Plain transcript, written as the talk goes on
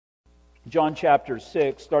John chapter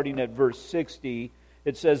 6, starting at verse 60,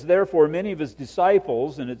 it says, "Therefore many of his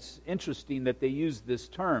disciples," and it's interesting that they use this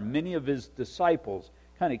term, many of his disciples.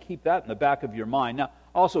 Kind of keep that in the back of your mind. Now,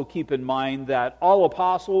 also keep in mind that all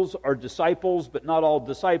apostles are disciples, but not all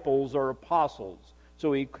disciples are apostles.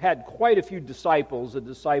 So he had quite a few disciples. A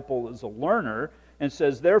disciple is a learner, and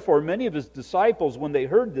says, "Therefore many of his disciples, when they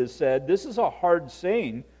heard this, said, 'This is a hard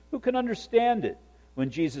saying. Who can understand it?' When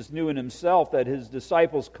Jesus knew in himself that his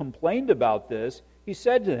disciples complained about this, he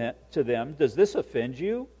said to them, 'Does this offend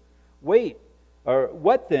you? Wait, or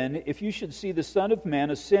what then if you should see the Son of Man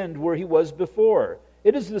ascend where he was before?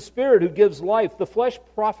 It is the Spirit who gives life. The flesh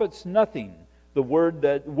profits nothing. The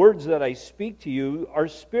words that I speak to you are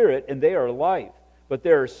spirit, and they are life. But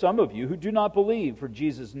there are some of you who do not believe,' for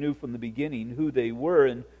Jesus knew from the beginning who they were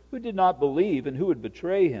and who did not believe and who would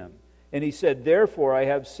betray him. And he said, 'Therefore I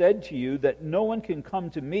have said to you that no one can come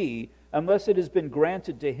to me unless it has been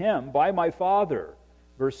granted to him by my Father.'"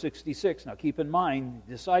 Verse 66. Now keep in mind,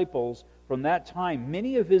 disciples, from that time,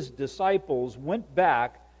 many of his disciples went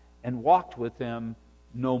back and walked with him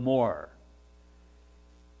no more.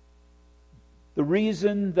 The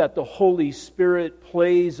reason that the Holy Spirit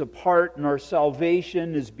plays a part in our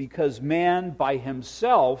salvation is because man by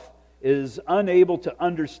himself is unable to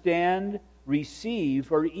understand,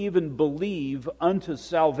 receive, or even believe unto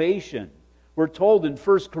salvation. We're told in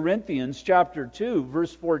 1 Corinthians chapter 2,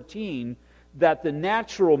 verse 14, that the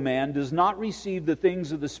natural man does not receive the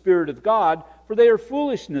things of the Spirit of God, for they are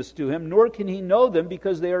foolishness to him, nor can he know them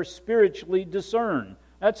because they are spiritually discerned.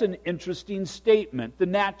 That's an interesting statement, the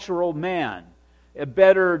natural man. A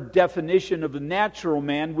better definition of the natural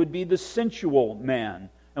man would be the sensual man.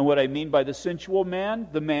 And what I mean by the sensual man,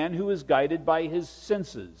 the man who is guided by his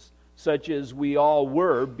senses, such as we all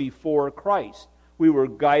were before Christ. We were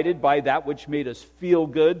guided by that which made us feel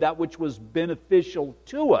good, that which was beneficial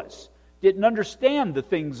to us. Didn't understand the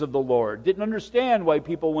things of the Lord. Didn't understand why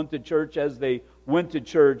people went to church as they went to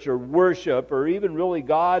church, or worship, or even really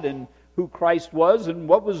God and who Christ was and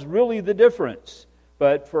what was really the difference.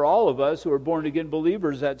 But for all of us who are born-again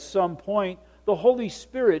believers, at some point, the Holy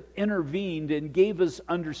Spirit intervened and gave us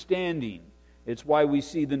understanding. It's why we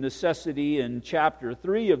see the necessity in chapter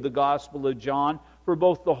 3 of the Gospel of John for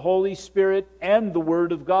both the Holy Spirit and the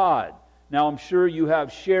Word of God. Now, I'm sure you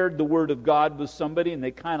have shared the Word of God with somebody and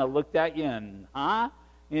they kind of looked at you and,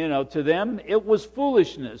 to them, it was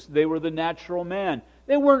foolishness. They were the natural man.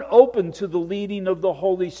 They weren't open to the leading of the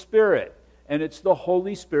Holy Spirit. And it's the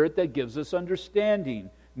Holy Spirit that gives us understanding.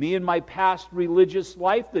 Me in my past religious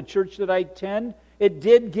life, the church that I attend, it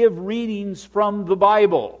did give readings from the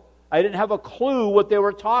Bible. I didn't have a clue what they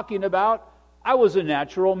were talking about. I was a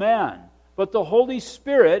natural man. But the Holy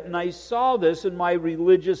Spirit, and I saw this in my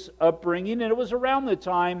religious upbringing, and it was around the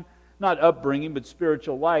time, not upbringing, but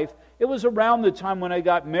spiritual life, it was around the time when I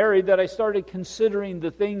got married that I started considering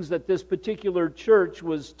the things that this particular church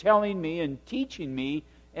was telling me and teaching me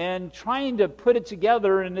and trying to put it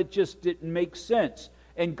together, and it just didn't make sense.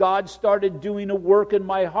 And God started doing a work in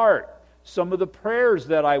my heart. Some of the prayers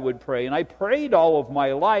that I would pray, and I prayed all of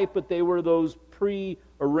my life, but they were those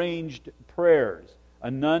pre-arranged prayers. A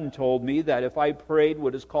nun told me that if I prayed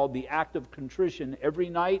what is called the act of contrition every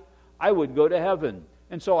night, I would go to heaven.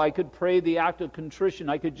 And so I could pray the act of contrition.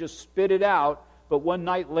 I could just spit it out. But one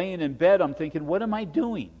night laying in bed, I'm thinking, what am I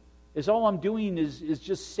doing? All I'm doing is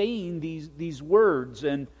just saying these words.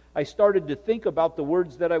 And I started to think about the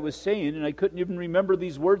words that I was saying, and I couldn't even remember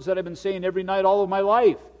these words that I've been saying every night all of my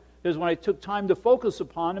life. Because when I took time to focus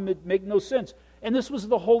upon them, it made no sense. And this was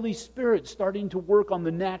the Holy Spirit starting to work on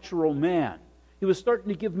the natural man. He was starting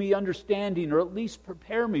to give me understanding, or at least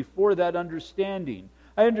prepare me for that understanding.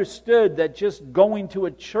 I understood that just going to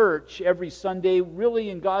a church every Sunday, really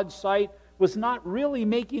in God's sight, was not really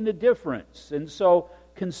making a difference. And so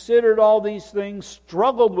considered all these things,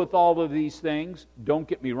 struggled with all of these things. Don't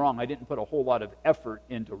get me wrong, I didn't put a whole lot of effort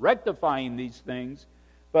into rectifying these things,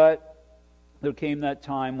 but there came that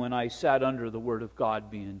time when I sat under the Word of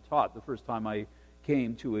God being taught. The first time I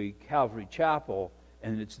came to a Calvary chapel,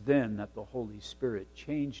 and it's then that the Holy Spirit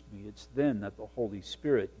changed me. It's then that the Holy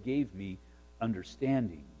Spirit gave me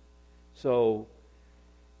understanding. So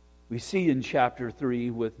we see in chapter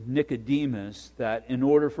 3 with Nicodemus that in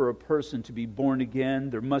order for a person to be born again,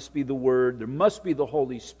 there must be the Word, there must be the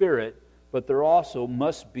Holy Spirit, but there also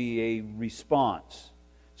must be a response.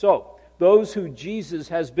 So those who Jesus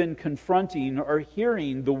has been confronting are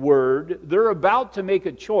hearing the Word. They're about to make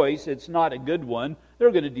a choice. It's not a good one.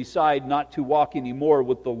 They're going to decide not to walk anymore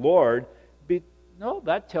with the Lord. But no,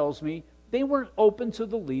 that tells me they weren't open to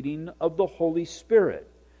the leading of the Holy Spirit.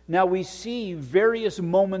 Now we see various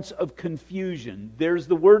moments of confusion. There's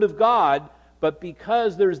the Word of God, but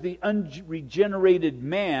because there's the unregenerated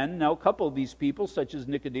man, now a couple of these people, such as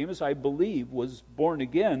Nicodemus, I believe, was born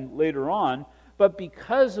again later on, but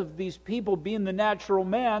because of these people being the natural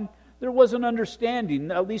man, there was an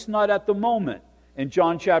understanding, at least not at the moment. In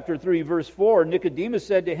John chapter 3, verse 4, Nicodemus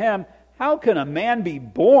said to him, "How can a man be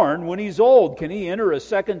born when he's old? Can he enter a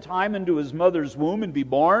second time into his mother's womb and be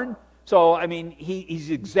born?" So, I mean, he's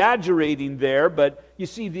exaggerating there, but you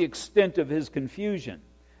see the extent of his confusion.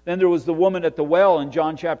 Then there was the woman at the well in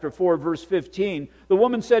John chapter 4, verse 15. The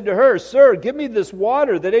woman said to her, "Sir, give me this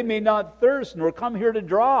water that I may not thirst, nor come here to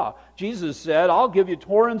draw." Jesus said, "I'll give you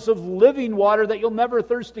torrents of living water that you'll never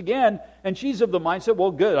thirst again." And she's of the mindset,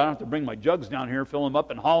 well, good, I don't have to bring my jugs down here, fill them up,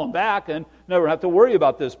 and haul them back, and never have to worry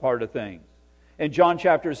about this part of things. In John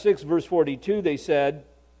chapter 6, verse 42, they said,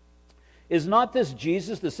 "Is not this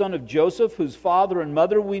Jesus, the son of Joseph, whose father and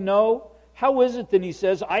mother we know? How is it then," he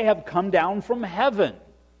says, "I have come down from heaven?"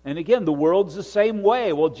 And again, the world's the same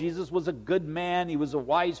way. Well, Jesus was a good man, he was a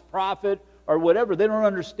wise prophet, or whatever. They don't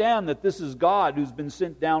understand that this is God who's been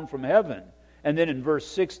sent down from heaven. And then in verse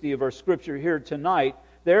 60 of our scripture here tonight,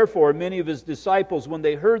 therefore many of his disciples, when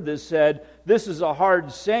they heard this, said, "This is a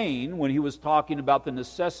hard saying," when he was talking about the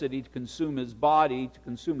necessity to consume his body, to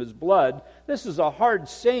consume his blood. This is a hard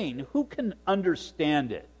saying. Who can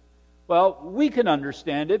understand it? Well, we can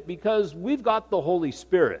understand it because we've got the Holy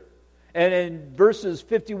Spirit. And in verses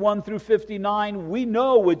 51 through 59, we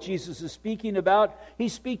know what Jesus is speaking about.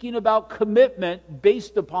 He's speaking about commitment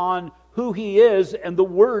based upon who he is and the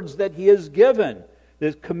words that he has given.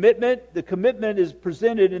 The commitment is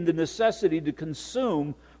presented in the necessity to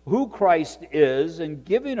consume who Christ is and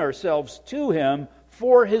giving ourselves to him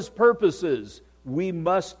for his purposes. We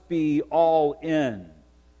must be all in.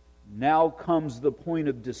 Now comes the point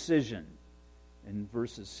of decision in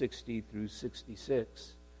verses 60 through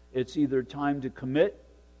 66. It's either time to commit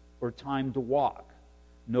or time to walk.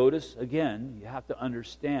 Notice, again, you have to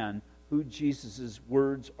understand who Jesus'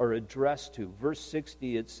 words are addressed to. Verse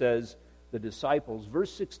 60, it says the disciples.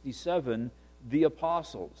 Verse 67, the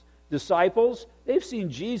apostles. Disciples, they've seen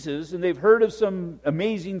Jesus and they've heard of some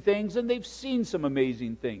amazing things and they've seen some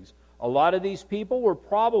amazing things. A lot of these people were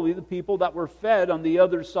probably the people that were fed on the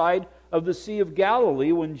other side of the Sea of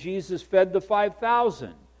Galilee when Jesus fed the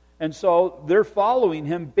 5,000. And so they're following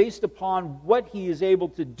him based upon what he is able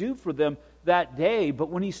to do for them that day. But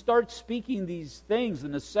when he starts speaking these things, the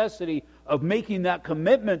necessity of making that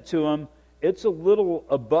commitment to him, it's a little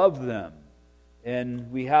above them.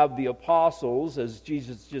 And we have the apostles, as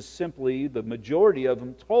Jesus just simply, the majority of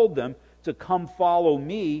them, told them to come follow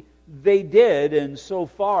me. They did, and so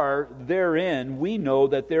far therein, we know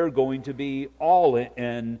that they're going to be all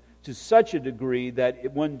in to such a degree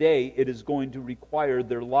that one day it is going to require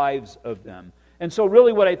their lives of them. And so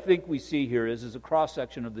really what I think we see here is a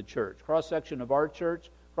cross-section of the church. Cross-section of our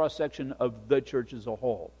church, cross-section of the church as a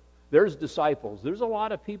whole. There's disciples. There's a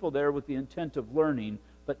lot of people there with the intent of learning,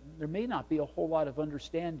 but there may not be a whole lot of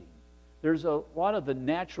understanding. There's a lot of the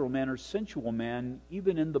natural man or sensual man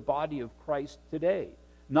even in the body of Christ today.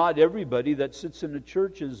 Not everybody that sits in the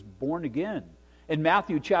church is born again. In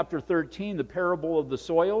Matthew chapter 13, the parable of the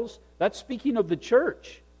soils, that's speaking of the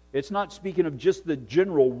church. It's not speaking of just the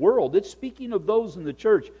general world. It's speaking of those in the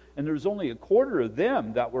church. And there's only a quarter of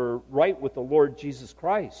them that were right with the Lord Jesus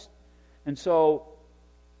Christ. And so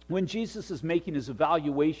when Jesus is making his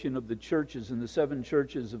evaluation of the churches in the 7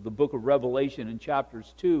 churches of the book of Revelation in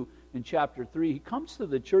chapters 2 and chapter 3, he comes to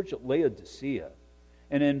the church at Laodicea.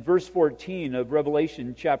 And in verse 14 of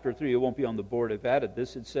Revelation chapter 3, it won't be on the board, I've added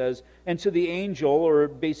this, it says, "And to the angel," or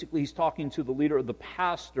basically he's talking to the leader, or the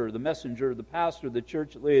pastor, the messenger, the pastor of the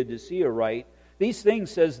church at Laodicea, right? "These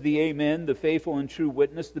things says the Amen, the faithful and true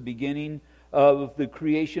witness, the beginning of the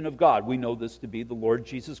creation of God." We know this to be the Lord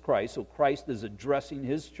Jesus Christ. So Christ is addressing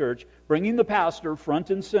his church, bringing the pastor front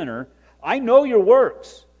and center. "I know your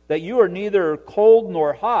works, that you are neither cold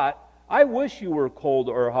nor hot. I wish you were cold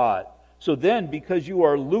or hot. So then, because you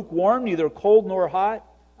are lukewarm, neither cold nor hot,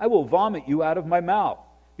 I will vomit you out of my mouth.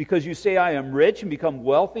 Because you say, I am rich and become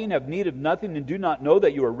wealthy and have need of nothing, and do not know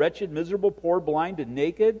that you are wretched, miserable, poor, blind, and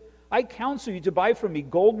naked, I counsel you to buy from me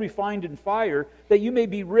gold refined in fire, that you may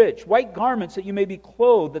be rich, white garments that you may be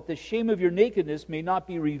clothed, that the shame of your nakedness may not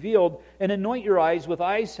be revealed, and anoint your eyes with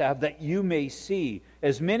eye salve, that you may see.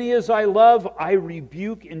 As many as I love, I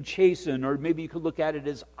rebuke and chasten." Or maybe you could look at it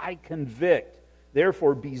as, "I convict.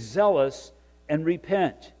 Therefore, be zealous and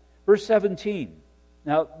repent." Verse 17.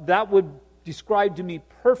 Now, that would describe to me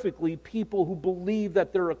perfectly people who believe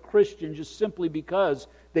that they're a Christian just simply because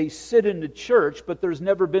they sit in the church, but there's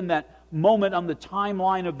never been that moment on the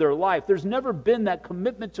timeline of their life. There's never been that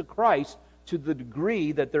commitment to Christ to the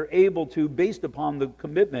degree that they're able to, based upon the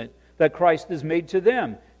commitment that Christ has made to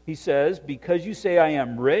them. He says, because you say I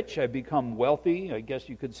am rich, I become wealthy, I guess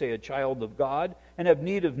you could say a child of God, and have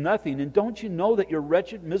need of nothing. And don't you know that you're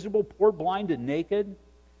wretched, miserable, poor, blind, and naked?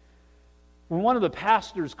 From one of the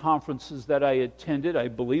pastors' conferences that I attended, I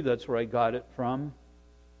believe that's where I got it from,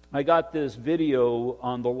 I got this video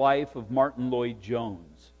on the life of Martin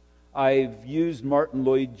Lloyd-Jones. I've used Martin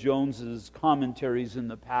Lloyd-Jones's commentaries in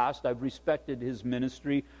the past. I've respected his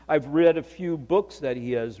ministry. I've read a few books that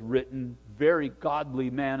he has written. Very godly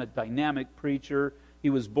man, a dynamic preacher. He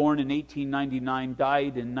was born in 1899,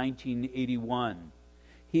 died in 1981.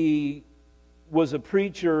 He was a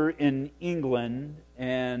preacher in England,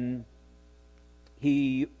 and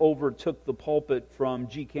he overtook the pulpit from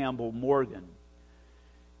G. Campbell Morgan.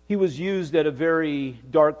 He was used at a very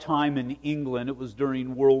dark time in England. It was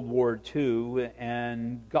during World War II,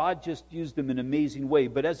 and God just used him in an amazing way.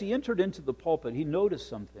 But as he entered into the pulpit, he noticed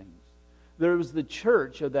some things. There was the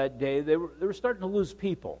church of that day. They were starting to lose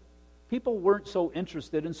people. People weren't so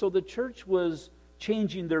interested, and so the church was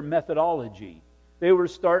changing their methodology. They were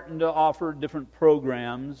starting to offer different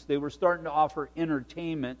programs. They were starting to offer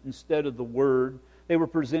entertainment instead of the Word. They were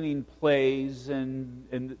presenting plays,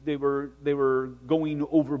 and they were going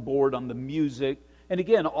overboard on the music. And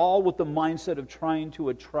again, all with the mindset of trying to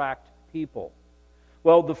attract people.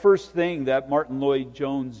 Well, the first thing that Martin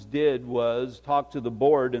Lloyd-Jones did was talk to the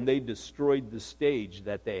board, and they destroyed the stage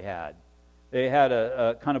that they had. They had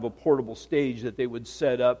a kind of a portable stage that they would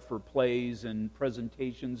set up for plays and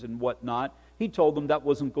presentations and whatnot. He told them that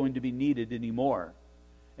wasn't going to be needed anymore.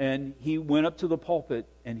 And he went up to the pulpit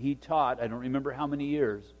and he taught, I don't remember how many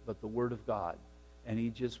years, but the Word of God. And he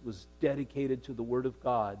just was dedicated to the Word of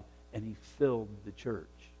God, and he filled the church.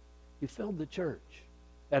 He filled the church.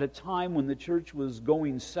 At a time when the church was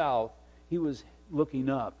going south, he was looking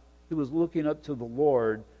up. He was looking up to the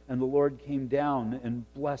Lord, and the Lord came down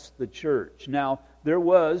and blessed the church. Now, there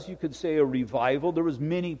was, you could say, a revival. There was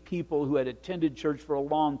many people who had attended church for a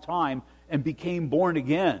long time and became born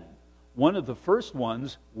again. One of the first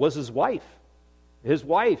ones was his wife. His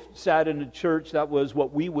wife sat in a church that was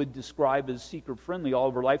what we would describe as seeker-friendly all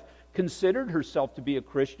of her life, considered herself to be a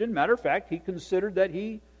Christian. Matter of fact, he considered that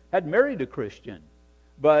he had married a Christian.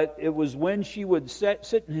 But it was when she would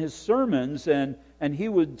sit in his sermons and he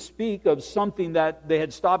would speak of something that they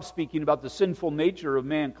had stopped speaking about, the sinful nature of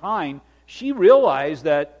mankind, she realized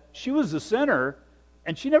that she was a sinner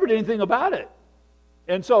and she never did anything about it.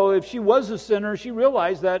 And so if she was a sinner, she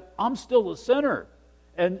realized that I'm still a sinner.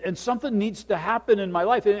 And something needs to happen in my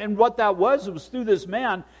life. And what that was, it was through this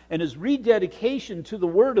man and his rededication to the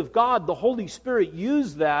Word of God. The Holy Spirit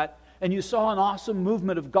used that, and you saw an awesome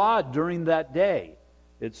movement of God during that day.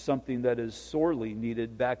 It's something that is sorely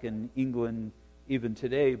needed back in England even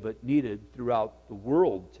today, but needed throughout the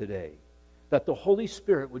world today. That the Holy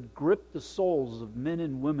Spirit would grip the souls of men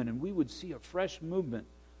and women, and we would see a fresh movement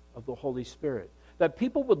of the Holy Spirit. That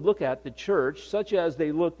people would look at the church, such as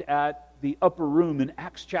they looked at the upper room in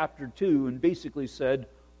Acts chapter 2, and basically said,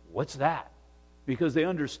 what's that? Because they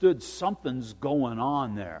understood something's going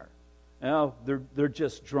on there. No, they're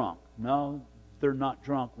just drunk. No, they're not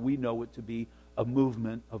drunk. We know it to be a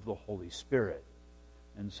movement of the Holy Spirit.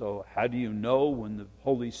 And so how do you know when the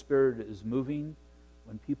Holy Spirit is moving?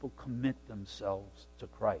 When people commit themselves to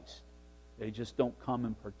Christ. They just don't come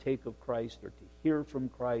and partake of Christ or to hear from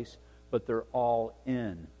Christ, but they're all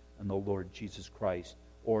in the Lord Jesus Christ.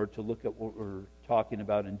 Or to look at what we're talking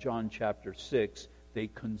about in John chapter 6, they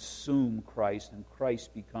consume Christ, and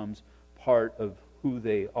Christ becomes part of who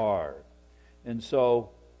they are. And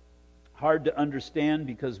so, hard to understand,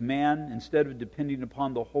 because man, instead of depending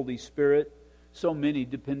upon the Holy Spirit, so many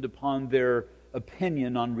depend upon their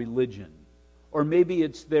opinion on religion. Or maybe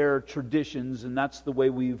it's their traditions, and that's the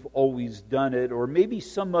way we've always done it. Or maybe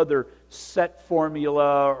some other set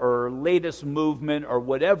formula or latest movement or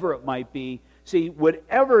whatever it might be. See,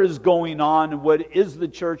 whatever is going on and what is the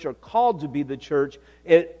church or called to be the church,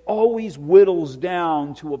 it always whittles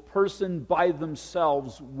down to a person by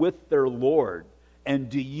themselves with their Lord. And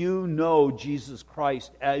do you know Jesus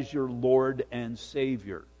Christ as your Lord and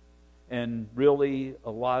Savior? And really,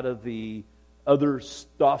 a lot of the other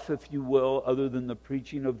stuff, if you will, other than the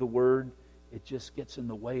preaching of the Word, it just gets in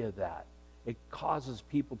the way of that. It causes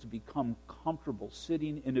people to become comfortable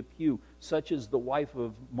sitting in a pew, such as the wife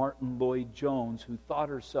of Martin Lloyd-Jones, who thought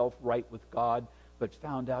herself right with God, but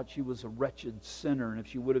found out she was a wretched sinner. And if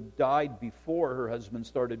she would have died before her husband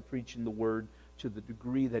started preaching the Word to the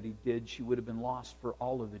degree that he did, she would have been lost for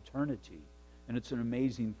all of eternity. And it's an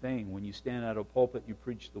amazing thing when you stand at a pulpit and you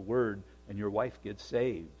preach the word and your wife gets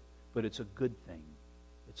saved. But it's a good thing.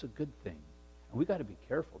 It's a good thing. And we've got to be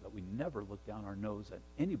careful that we never look down our nose at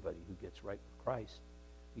anybody who gets right with Christ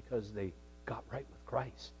because they got right with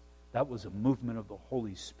Christ. That was a movement of the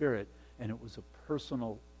Holy Spirit, and it was a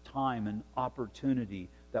personal time and opportunity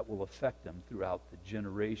that will affect them throughout the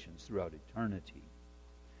generations, throughout eternity.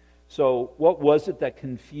 So what was it that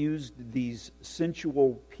confused these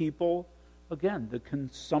sensual people? Again, the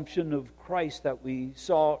consumption of Christ that we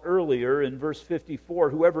saw earlier in verse 54.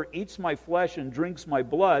 Whoever eats my flesh and drinks my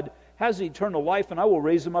blood has eternal life, and I will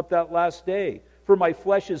raise him up that last day. For my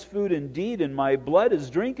flesh is food indeed, and my blood is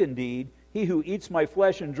drink indeed. He who eats my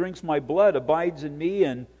flesh and drinks my blood abides in me,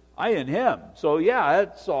 and I in him. So yeah,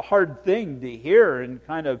 that's a hard thing to hear and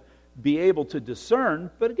kind of be able to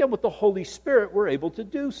discern. But again, with the Holy Spirit, we're able to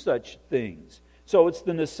do such things. So it's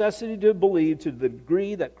the necessity to believe to the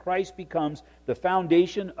degree that Christ becomes the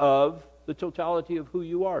foundation of the totality of who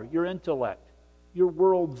you are, your intellect, your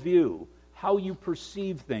worldview, how you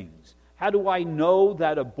perceive things. How do I know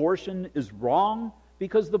that abortion is wrong?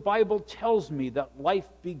 Because the Bible tells me that life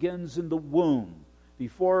begins in the womb.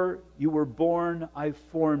 Before you were born, I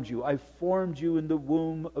formed you. I formed you in the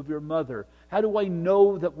womb of your mother. How do I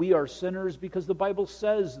know that we are sinners? Because the Bible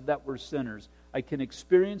says that we're sinners. I can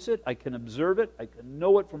experience it, I can observe it, I can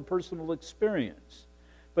know it from personal experience.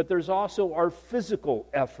 But there's also our physical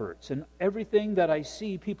efforts and everything that I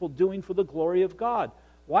see people doing for the glory of God.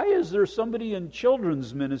 Why is there somebody in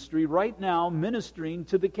children's ministry right now ministering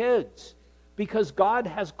to the kids? Because God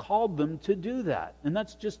has called them to do that. And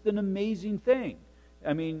that's just an amazing thing.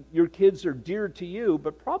 I mean, your kids are dear to you,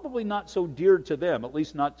 but probably not so dear to them, at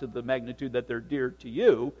least not to the magnitude that they're dear to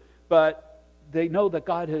you. But they know that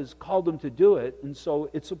God has called them to do it, and so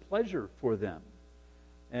it's a pleasure for them.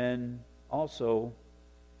 And also,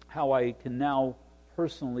 how I can now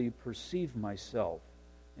personally perceive myself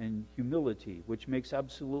in humility, which makes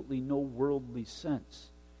absolutely no worldly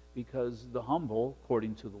sense, because the humble,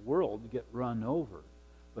 according to the world, get run over.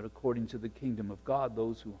 But according to the kingdom of God,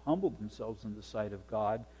 those who humble themselves in the sight of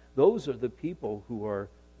God, those are the people who are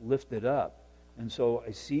lifted up. And so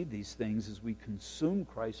I see these things as we consume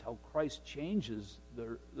Christ, how Christ changes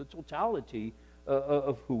the totality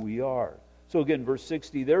of who we are. So again, verse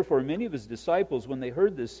 60, therefore many of his disciples, when they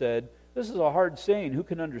heard this, said, this is a hard saying, who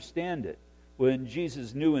can understand it? When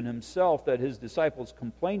Jesus knew in himself that his disciples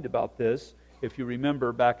complained about this, if you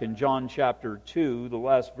remember back in John chapter 2, the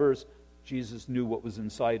last verse, Jesus knew what was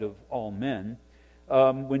inside of all men.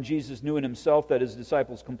 When Jesus knew in himself that his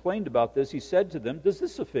disciples complained about this, he said to them, does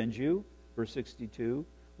this offend you? Verse 62,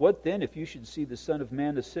 what then if you should see the Son of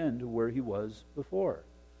Man ascend to where he was before?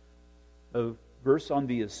 A verse on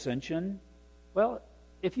the ascension? Well,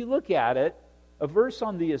 if you look at it, a verse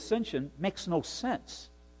on the ascension makes no sense.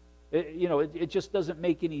 It just doesn't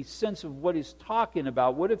make any sense of what he's talking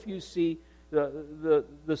about. What if you see the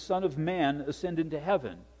Son of Man ascend into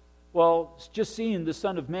heaven? Well, just seeing the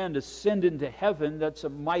Son of Man ascend into heaven, that's a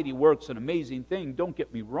mighty work, it's an amazing thing, don't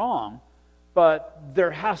get me wrong. But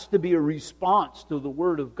there has to be a response to the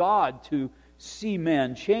Word of God to see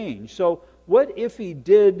man change. So what if he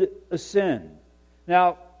did ascend?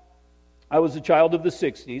 Now, I was a child of the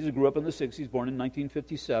 60s. I grew up in the 60s, born in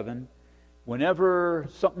 1957. Whenever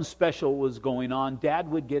something special was going on,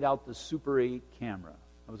 Dad would get out the Super 8 camera.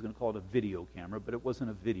 I was going to call it a video camera, but it wasn't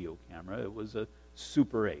a video camera. It was a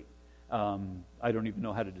Super 8. I don't even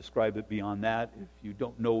know how to describe it beyond that. If you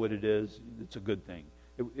don't know what it is, it's a good thing.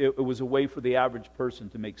 It was a way for the average person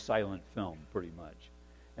to make silent film, pretty much.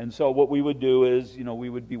 And so what we would do is, we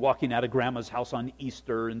would be walking out of Grandma's house on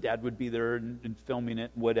Easter, and Dad would be there and filming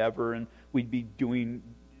it and whatever, and we'd be doing,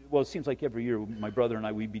 well, it seems like every year, my brother and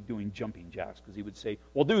I, we'd be doing jumping jacks, because he would say,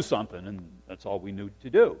 well, do something, and that's all we knew to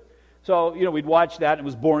do. So, we'd watch that, and it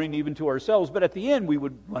was boring even to ourselves, but at the end, we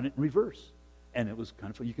would run it in reverse. And it was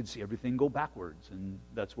kind of fun. You could see everything go backwards, and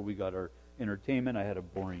that's where we got our entertainment. I had a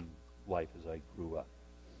boring life as I grew up.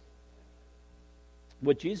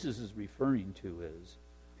 What Jesus is referring to is,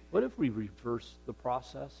 what if we reverse the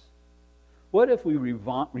process? What if we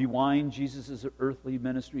rewind Jesus' earthly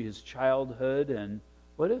ministry, his childhood, and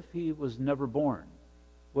what if he was never born?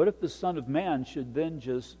 What if the Son of Man should then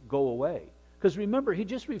just go away? Because remember, he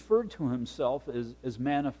just referred to himself as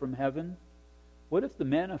manna from heaven. What if the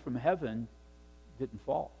manna from heaven didn't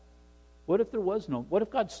fall? What if what if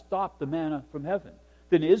God stopped the manna from heaven?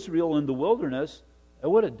 Then Israel in the wilderness, it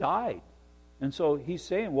would have died. And so he's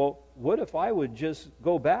saying, well, what if I would just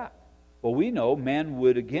go back? Well, we know man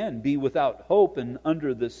would again be without hope and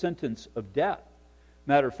under the sentence of death.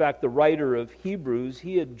 Matter of fact, the writer of Hebrews,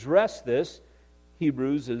 he addressed this.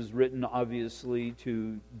 Hebrews is written obviously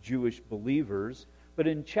to Jewish believers, but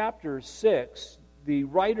in chapter 6, the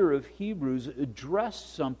writer of Hebrews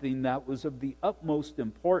addressed something that was of the utmost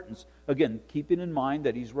importance. Again, keeping in mind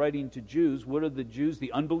that he's writing to Jews. What are the Jews,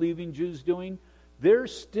 the unbelieving Jews, doing? They're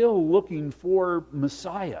still looking for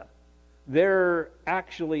Messiah. They're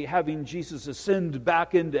actually having Jesus ascend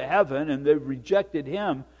back into heaven, and they've rejected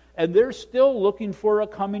him, and they're still looking for a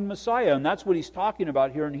coming Messiah. And that's what he's talking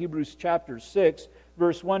about here in Hebrews chapter 6,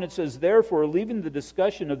 verse 1. It says, "Therefore, leaving the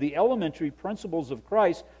discussion of the elementary principles of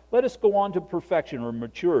Christ, let us go on to perfection," or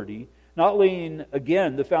maturity, "not laying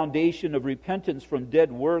again the foundation of repentance from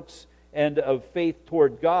dead works and of faith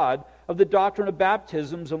toward God, of the doctrine of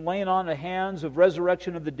baptisms, and laying on the hands of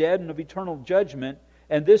resurrection of the dead and of eternal judgment.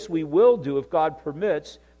 And this we will do if God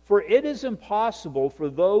permits. For it is impossible for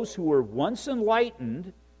those who were once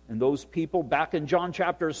enlightened," and those people back in John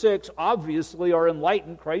chapter 6 obviously are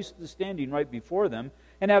enlightened, Christ is standing right before them,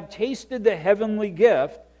 "and have tasted the heavenly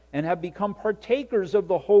gift, and have become partakers of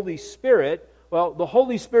the Holy Spirit." Well, the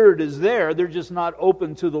Holy Spirit is there, they're just not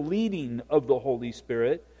open to the leading of the Holy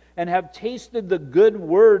Spirit. "And have tasted the good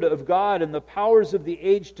word of God and the powers of the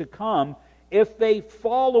age to come, if they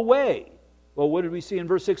fall away." Well, what did we see in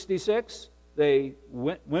verse 66? They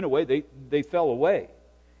went away, they fell away.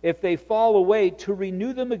 "If they fall away, to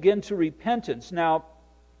renew them again to repentance. Now,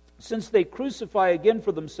 since they crucify again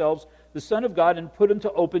for themselves the Son of God and put him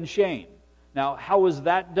to open shame." Now, how is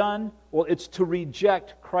that done? Well, it's to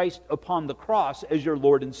reject Christ upon the cross as your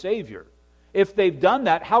Lord and Savior. If they've done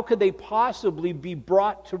that, how could they possibly be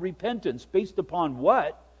brought to repentance? Based upon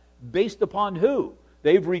what? Based upon who?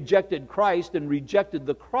 They've rejected Christ and rejected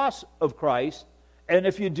the cross of Christ. And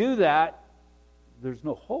if you do that, there's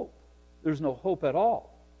no hope. There's no hope at all.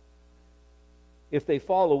 "If they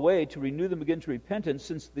fall away, to renew them again to repentance,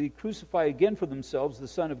 since they crucify again for themselves the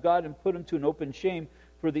Son of God and put him to an open shame.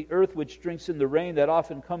 For the earth which drinks in the rain that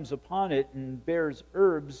often comes upon it and bears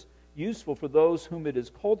herbs useful for those whom it is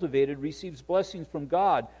cultivated receives blessings from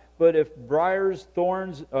God. But if it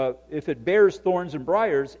bears thorns and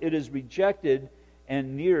briars, it is rejected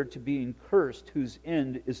and near to being cursed, whose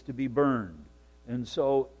end is to be burned." And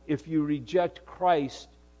so, if you reject Christ,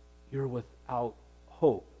 you're without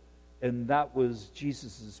hope. And that was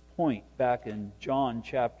Jesus' point back in John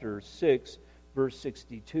chapter 6, verse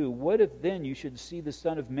 62. What if then you should see the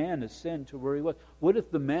Son of Man ascend to where he was? What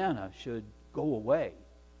if the manna should go away?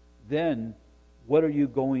 Then what are you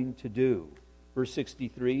going to do? Verse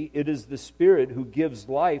 63, "It is the Spirit who gives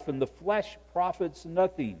life, and the flesh profits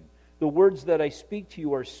nothing. The words that I speak to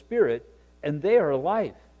you are spirit, and they are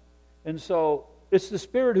life." And so it's the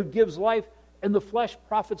Spirit who gives life, and the flesh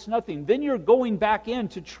profits nothing. Then you're going back in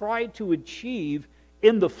to try to achieve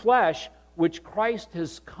in the flesh which Christ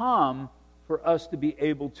has come for us to be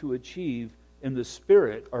able to achieve in the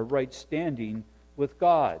Spirit, our right standing with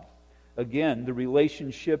God. Again, the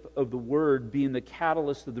relationship of the Word being the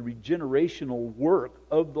catalyst of the regenerational work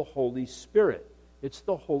of the Holy Spirit. It's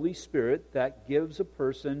the Holy Spirit that gives a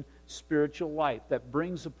person spiritual life, that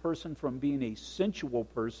brings a person from being a sensual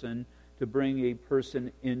person to bring a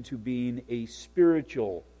person into being a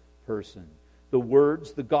spiritual person. The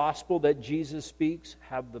words, the gospel that Jesus speaks,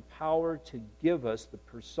 have the power to give us the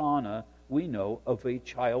persona we know of a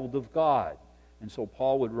child of God. And so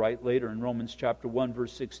Paul would write later in Romans chapter 1,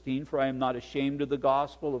 verse 16, "For I am not ashamed of the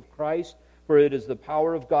gospel of Christ, for it is the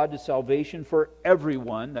power of God to salvation for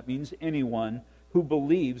everyone," that means anyone, "who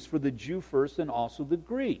believes, for the Jew first and also the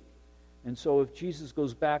Greek." And so if Jesus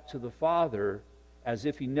goes back to the Father as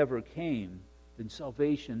if he never came, then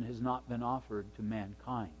salvation has not been offered to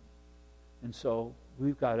mankind. And so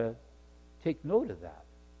we've got to take note of that.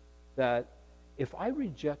 That if I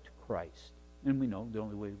reject Christ, and we know the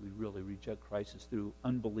only way we really reject Christ is through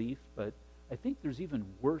unbelief, but I think there's even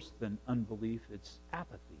worse than unbelief, it's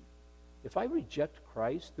apathy. If I reject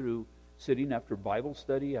Christ through sitting after Bible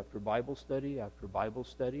study after Bible study after Bible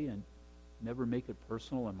study and never make it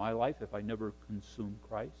personal in my life, if I never consume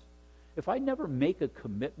Christ, if I never make a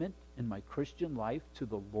commitment in my Christian life to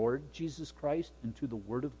the Lord Jesus Christ and to the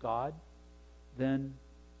Word of God, then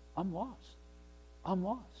I'm lost. I'm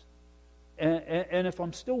lost. And if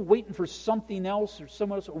I'm still waiting for something else or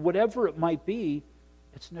someone else or whatever it might be,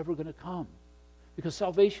 it's never going to come. Because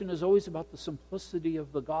salvation is always about the simplicity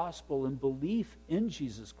of the gospel and belief in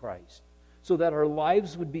Jesus Christ, so that our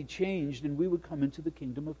lives would be changed and we would come into the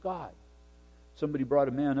kingdom of God. Somebody brought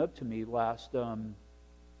a man up to me last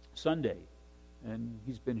Sunday, and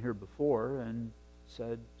he's been here before, and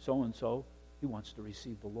said, so-and-so, he wants to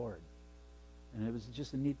receive the Lord. And it was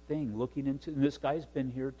just a neat thing, looking into, and this guy's been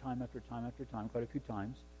here time after time after time, quite a few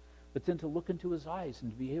times, but then to look into his eyes and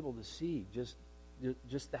to be able to see just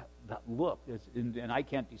just that look. And I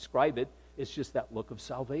can't describe it. It's just that look of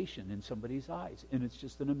salvation in somebody's eyes. And it's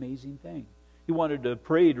just an amazing thing. He wanted to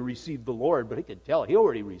pray to receive the Lord, but he could tell he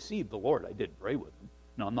already received the Lord. I didn't pray with him.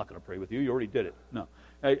 No, I'm not going to pray with you. You already did it. No,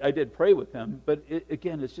 I did pray with him. But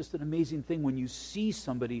again, it's just an amazing thing when you see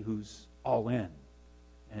somebody who's all in.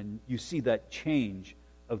 And you see that change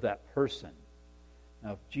of that person.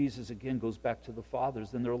 Now, if Jesus again goes back to the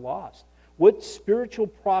fathers, then they're lost. What spiritual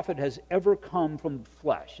prophet has ever come from the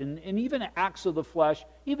flesh? And even acts of the flesh,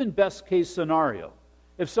 even best case scenario.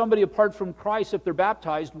 If somebody apart from Christ, if they're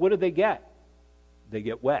baptized, what do they get? They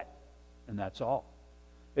get wet. And that's all.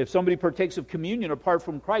 If somebody partakes of communion apart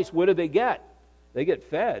from Christ, what do they get? They get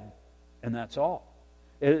fed. And that's all.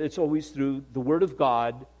 It's always through the Word of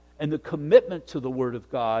God and the commitment to the Word of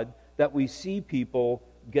God that we see people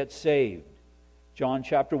get saved. John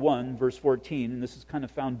chapter 1, verse 14, and this is kind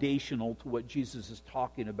of foundational to what Jesus is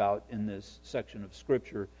talking about in this section of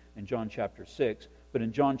Scripture in John chapter 6. But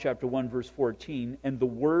in John chapter 1, verse 14, and the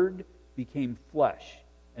Word became flesh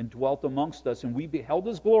and dwelt amongst us, and we beheld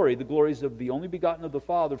His glory, the glories of the only begotten of the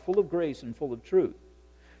Father, full of grace and full of truth.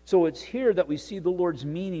 So it's here that we see the Lord's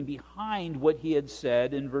meaning behind what He had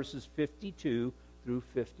said in verses 52 through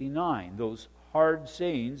 59. Those hard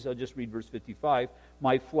sayings, I'll just read verse 55,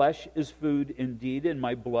 my flesh is food indeed, and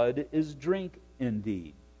my blood is drink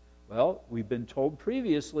indeed. Well, we've been told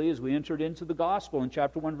previously, as we entered into the gospel in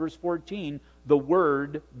chapter 1, verse 14, the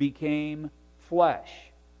Word became flesh.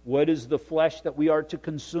 What is the flesh that we are to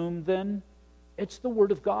consume then? It's the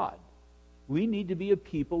Word of God. We need to be a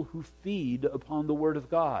people who feed upon the Word of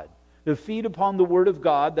God. To feed upon the Word of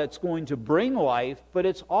God that's going to bring life, but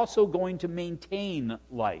it's also going to maintain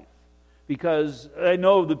life. Because I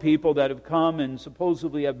know the people that have come and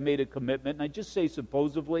supposedly have made a commitment, and I just say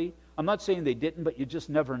supposedly. I'm not saying they didn't, but you just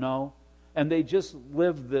never know. And they just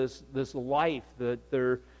live this life that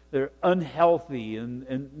they're unhealthy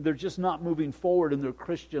and they're just not moving forward in their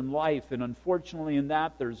Christian life. And unfortunately in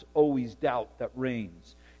that, there's always doubt that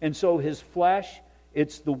reigns. And so his flesh,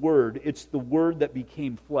 it's the Word. It's the Word that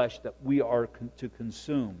became flesh that we are to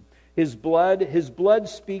consume. His blood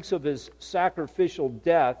speaks of his sacrificial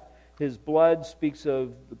death. His blood speaks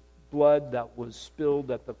of the blood that was spilled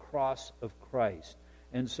at the cross of Christ.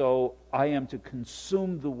 And so I am to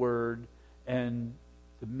consume the Word, and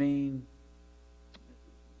the main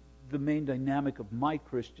dynamic of my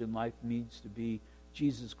Christian life needs to be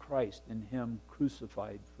Jesus Christ and Him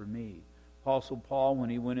crucified for me. Apostle Paul, when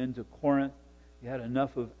he went into Corinth, he had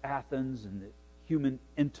enough of Athens and the human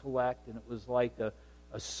intellect, and it was like a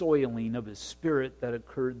soiling of his spirit that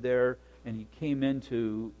occurred there. And he came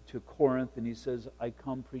into Corinth and he says, I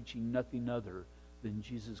come preaching nothing other than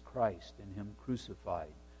Jesus Christ and Him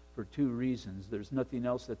crucified. For two reasons. There's nothing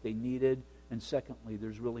else that they needed. And secondly,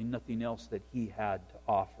 there's really nothing else that he had to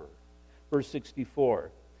offer. Verse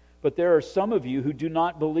 64. But there are some of you who do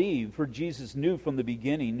not believe, for Jesus knew from the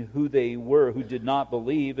beginning who they were who did not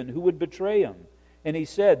believe and who would betray Him. And He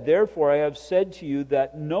said, therefore I have said to you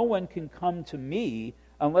that no one can come to me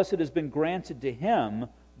unless it has been granted to him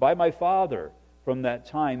by my Father. From that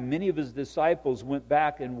time, many of His disciples went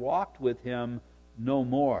back and walked with Him no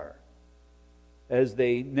more. As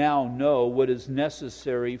they now know what is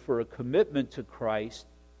necessary for a commitment to Christ,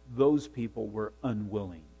 those people were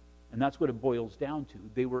unwilling. And that's what it boils down to.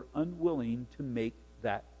 They were unwilling to make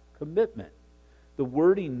that commitment. The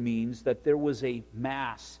wording means that there was a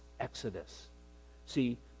mass exodus.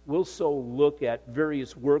 See, we'll so look at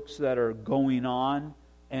various works that are going on,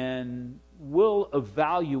 and we'll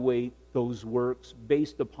evaluate those works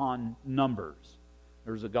based upon numbers.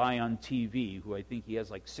 There's a guy on TV who I think he has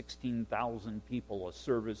like 16,000 people a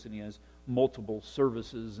service, and he has multiple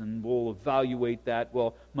services, and we'll evaluate that.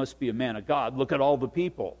 Well, must be a man of God. Look at all the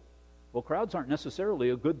people. Well, crowds aren't necessarily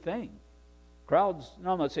a good thing. I'm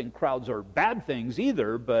not saying crowds are bad things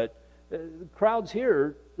either, but crowds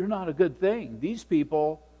here, they're not a good thing. These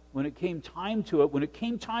people, when it came time to it, when it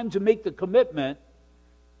came time to make the commitment,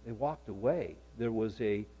 they walked away. There was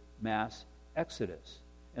a mass exodus.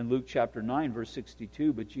 In Luke chapter 9, verse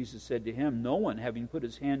 62, but Jesus said to him, no one, having put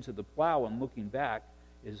his hand to the plow and looking back,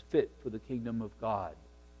 is fit for the kingdom of God.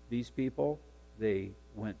 These people, they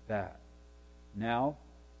went back. Now,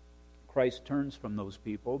 Christ turns from those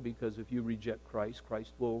people, because if you reject Christ,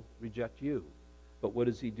 Christ will reject you. But what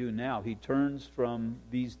does He do now? He turns from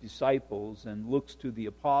these disciples and looks to the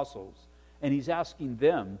apostles, and He's asking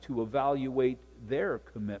them to evaluate their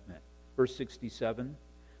commitment. Verse 67,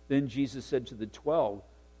 then Jesus said to the 12,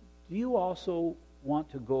 do you also want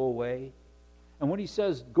to go away? And when he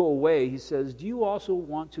says go away, he says, do you also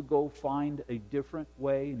want to go find a different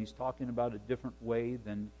way? And he's talking about a different way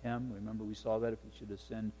than him. Remember we saw that if he should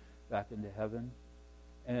ascend back into heaven.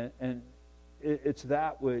 And it's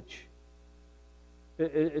that which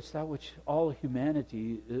all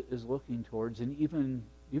humanity is looking towards. And even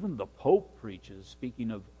the Pope preaches, speaking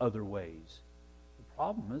of other ways. The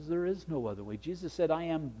problem is there is no other way. Jesus said, I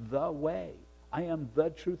am the way. I am the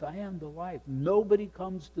truth. I am the life. Nobody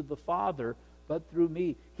comes to the Father but through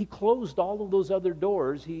me. He closed all of those other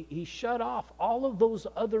doors. He shut off all of those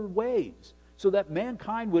other ways so that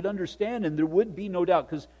mankind would understand and there would be no doubt.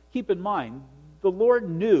 Because keep in mind, the Lord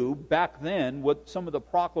knew back then what some of the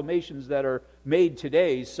proclamations that are made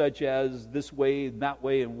today, such as this way and that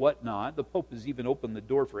way and whatnot. The Pope has even opened the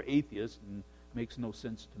door for atheists, and it makes no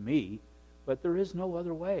sense to me. But there is no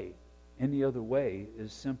other way. Any other way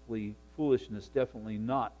is simply foolishness, definitely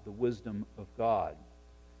not the wisdom of God.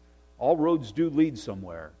 All roads do lead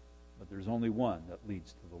somewhere, but there's only one that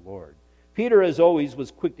leads to the Lord. Peter, as always, was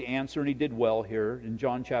quick to answer, and he did well here in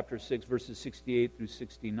John chapter 6, verses 68 through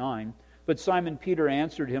 69. But Simon Peter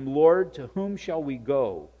answered him, Lord, to whom shall we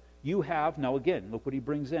go? You have, now again, look what he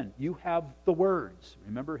brings in. You have the words.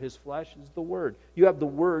 Remember, his flesh is the word. You have the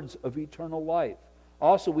words of eternal life.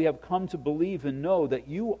 Also, we have come to believe and know that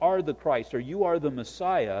you are the Christ, or you are the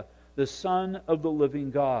Messiah, the Son of the living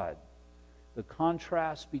God. The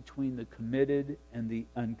contrast between the committed and the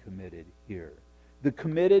uncommitted here. The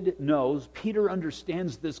committed knows, Peter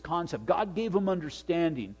understands this concept. God gave him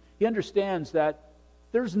understanding. He understands that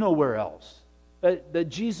there's nowhere else. That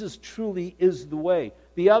Jesus truly is the way.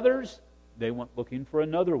 The others, they went looking for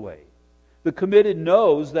another way. The committed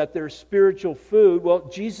knows that their spiritual food, well,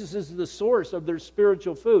 Jesus is the source of their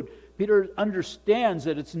spiritual food. Peter understands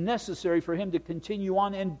that it's necessary for him to continue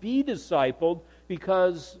on and be discipled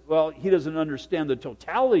because, well, he doesn't understand the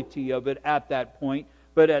totality of it at that point.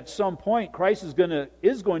 But at some point, Christ is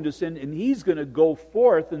going to send, and he's going to go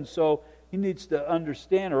forth, and so he needs to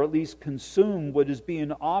understand or at least consume what is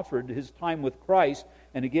being offered, his time with Christ.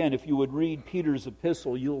 And again, if you would read Peter's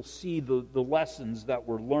epistle, you'll see the lessons that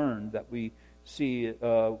were learned, that we see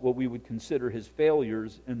what we would consider his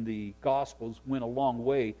failures in the Gospels went a long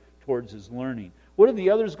way towards his learning. What do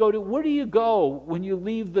the others go to? Where do you go when you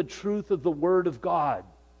leave the truth of the Word of God?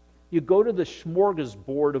 You go to the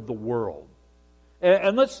smorgasbord of the world.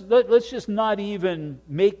 And let's just not even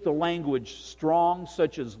make the language strong,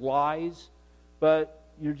 such as lies, but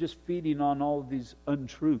you're just feeding on all of these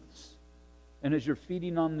untruths. And as you're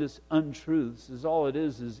feeding on this untruths, all it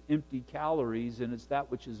is empty calories, and it's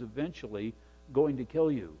that which is eventually going to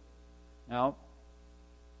kill you. Now,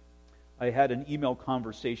 I had an email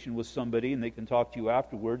conversation with somebody, and they can talk to you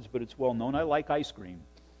afterwards, but it's well known I like ice cream.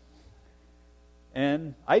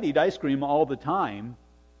 And I'd eat ice cream all the time,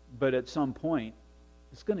 but at some point,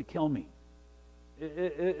 it's going to kill me.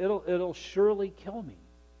 It'll surely kill me.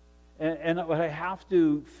 And what I have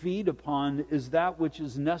to feed upon is that which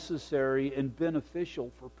is necessary and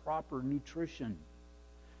beneficial for proper nutrition.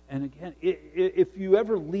 And again, if you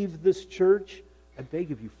ever leave this church, I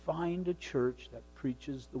beg of you, find a church that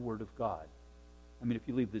preaches the Word of God. I mean, if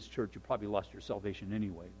you leave this church, you probably lost your salvation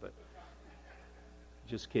anyway, but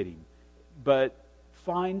just kidding. But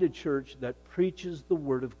find a church that preaches the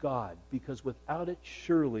Word of God, because without it,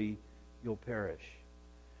 surely you'll perish.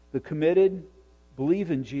 The committed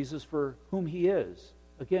believe in Jesus for whom He is.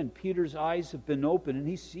 Again, Peter's eyes have been opened, and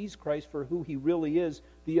he sees Christ for who He really is.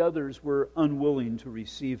 The others were unwilling to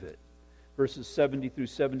receive it. Verses 70 through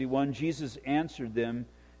 71, Jesus answered them,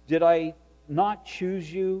 "Did I not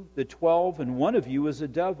choose you, the 12, and one of you is a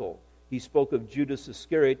devil?" He spoke of Judas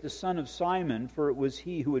Iscariot, the son of Simon, for it was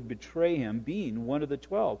he who would betray him, being one of the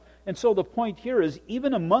 12. And so the point here is,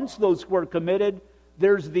 even amongst those who are committed,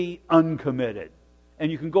 there's the uncommitted.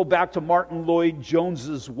 And you can go back to Martin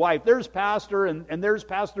Lloyd-Jones's wife. There's pastor and there's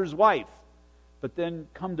pastor's wife. But then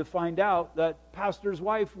come to find out that pastor's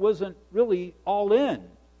wife wasn't really all in.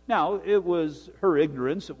 Now, it was her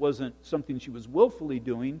ignorance. It wasn't something she was willfully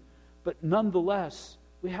doing. But nonetheless,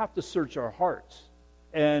 we have to search our hearts.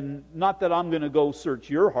 And not that I'm going to go search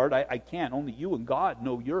your heart. I can't. Only you and God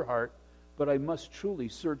know your heart. But I must truly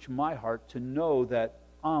search my heart to know that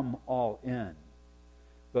I'm all in.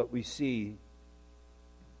 But we see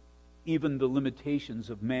even the limitations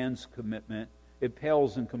of man's commitment. It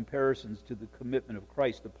pales in comparisons to the commitment of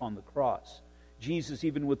Christ upon the cross. Jesus,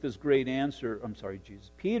 even with this great answer,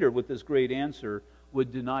 Peter, with this great answer,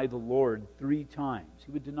 would deny the Lord 3 times.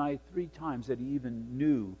 He would deny 3 times that he even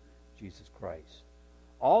knew Jesus Christ.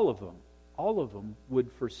 All of them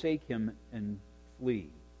would forsake him and flee.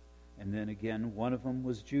 And then again, one of them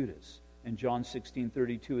was Judas. In John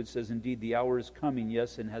 16:32 it says, "Indeed, the hour is coming,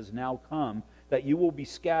 yes, and has now come, that you will be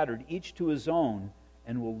scattered, each to his own,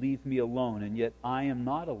 and will leave me alone. And yet I am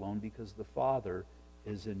not alone, because the Father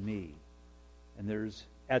is in me." And there's,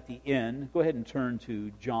 at the end, go ahead and turn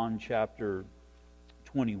to John chapter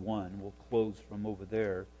 21. We'll close from over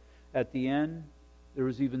there. At the end, there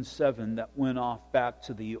was even 7 that went off back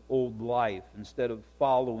to the old life. Instead of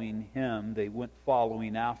following him, they went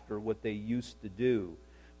following after what they used to do.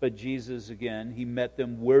 But Jesus, again, he met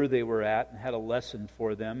them where they were at and had a lesson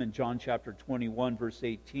for them. In John chapter 21, verse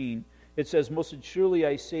 18, it says, "Most assuredly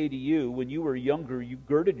I say to you, when you were younger, you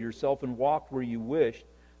girded yourself and walked where you wished.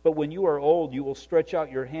 But when you are old, you will stretch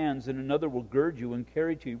out your hands, and another will gird you and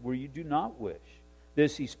carry you where you do not wish."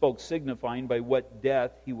 This he spoke, signifying by what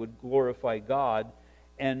death he would glorify God.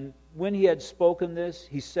 And when he had spoken this,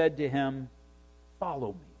 he said to him,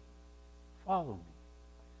 "Follow me. Follow me.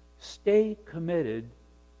 Stay committed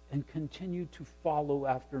and continue to follow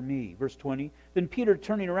after me." Verse 20, "Then Peter,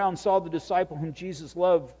 turning around, saw the disciple whom Jesus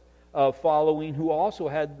loved following, who also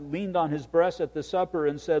had leaned on his breast at the supper,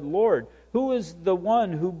 and said, 'Lord, who is the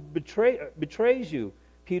one who betrays you?'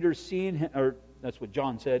 Peter, seeing him," or that's what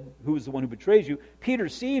John said, "Who is the one who betrays you?" Peter,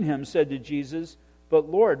 seeing him, said to Jesus, "But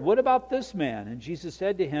Lord, what about this man?" And Jesus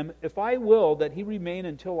said to him, "If I will that he remain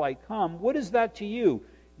until I come, what is that to you?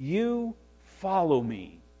 You follow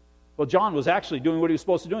me." Well, John was actually doing what he was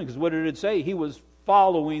supposed to do, because what did it say? He was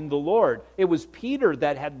following the Lord. It was Peter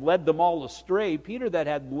that had led them all astray. Peter that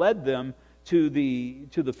had led them to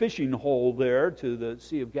the fishing hole there, to the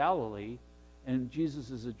Sea of Galilee. And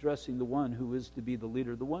Jesus is addressing the one who is to be the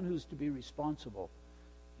leader, the one who's to be responsible.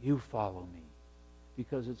 You follow me.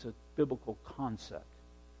 Because it's a biblical concept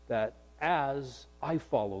that as I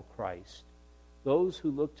follow Christ, those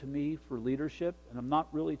who look to me for leadership, and I'm not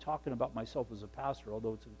really talking about myself as a pastor,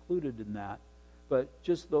 although it's included in that, but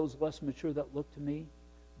just those less mature that look to me,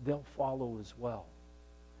 they'll follow as well.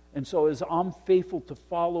 And so as I'm faithful to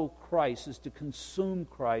follow Christ, is to consume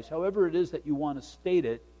Christ, however it is that you want to state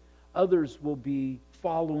it, others will be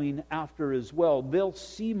following after as well. They'll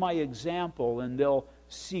see my example and they'll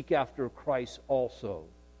seek after Christ also.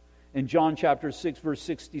 In John chapter 6, verse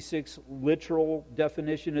 66, literal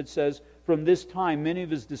definition, it says, "From this time many of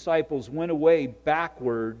his disciples went away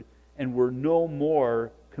backward and were no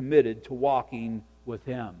more committed to walking with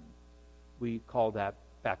him." We call that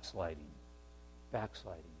backsliding.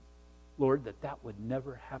 Backsliding. Lord, that would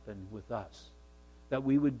never happen with us. That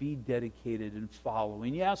we would be dedicated and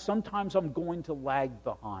following. Yeah, sometimes I'm going to lag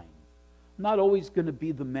behind. I'm not always going to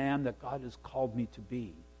be the man that God has called me to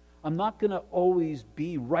be. I'm not going to always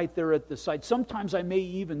be right there at the side. Sometimes I may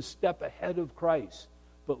even step ahead of Christ.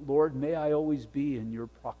 But Lord, may I always be in your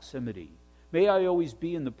proximity. May I always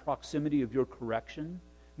be in the proximity of your correction.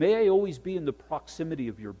 May I always be in the proximity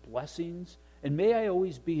of your blessings. And may I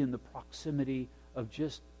always be in the proximity of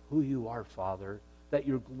just who you are, Father. That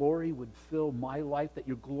your glory would fill my life. That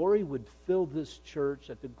your glory would fill this church.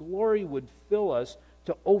 That the glory would fill us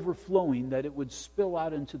to overflowing. That it would spill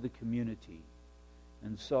out into the community.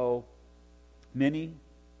 And so, many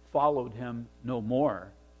followed him no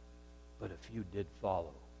more, but a few did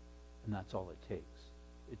follow. And that's all it takes.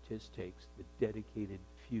 It just takes the dedicated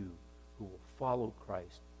few who will follow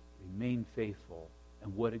Christ, remain faithful.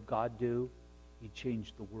 And what did God do? He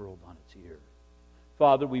changed the world on its ear.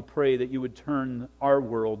 Father, we pray that you would turn our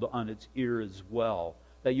world on its ear as well.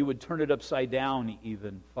 That you would turn it upside down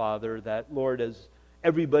even, Father. That, Lord, as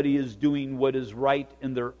everybody is doing what is right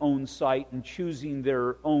in their own sight and choosing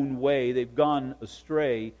their own way, they've gone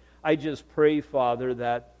astray. I just pray, Father,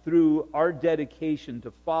 that through our dedication to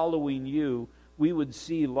following you, we would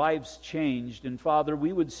see lives changed. And Father,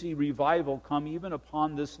 we would see revival come even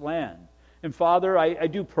upon this land. And Father, I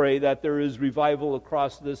do pray that there is revival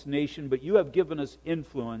across this nation, but you have given us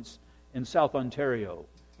influence in South Ontario.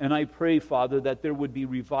 And I pray, Father, that there would be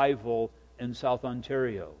revival in South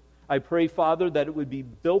Ontario. I pray, Father, that it would be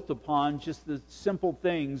built upon just the simple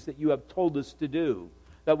things that you have told us to do.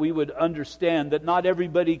 That we would understand that not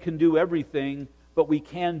everybody can do everything, but we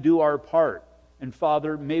can do our part. And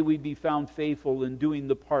Father, may we be found faithful in doing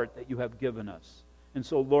the part that you have given us. And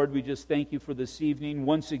so, Lord, we just thank you for this evening.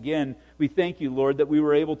 Once again, we thank you, Lord, that we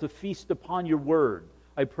were able to feast upon your word.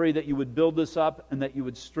 I pray that you would build us up and that you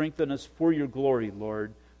would strengthen us for your glory,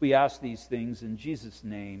 Lord. We ask these things in Jesus'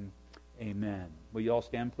 name. Amen. Will you all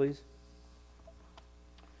stand, please?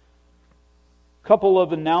 Couple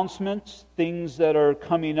of announcements, things that are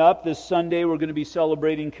coming up. This Sunday we're going to be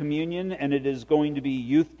celebrating communion, and it is going to be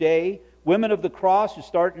Youth Day. Women of the Cross are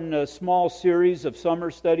starting a small series of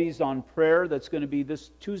summer studies on prayer that's going to be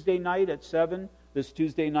this Tuesday night at 7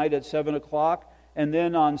 o'clock. And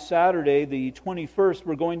then on Saturday, the 21st,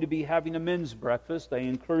 we're going to be having a men's breakfast. I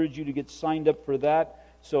encourage you to get signed up for that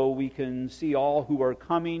so we can see all who are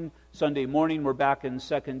coming. Sunday morning, we're back in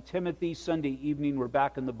 2 Timothy. Sunday evening, we're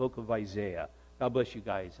back in the book of Isaiah. God bless you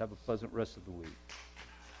guys. Have a pleasant rest of the week.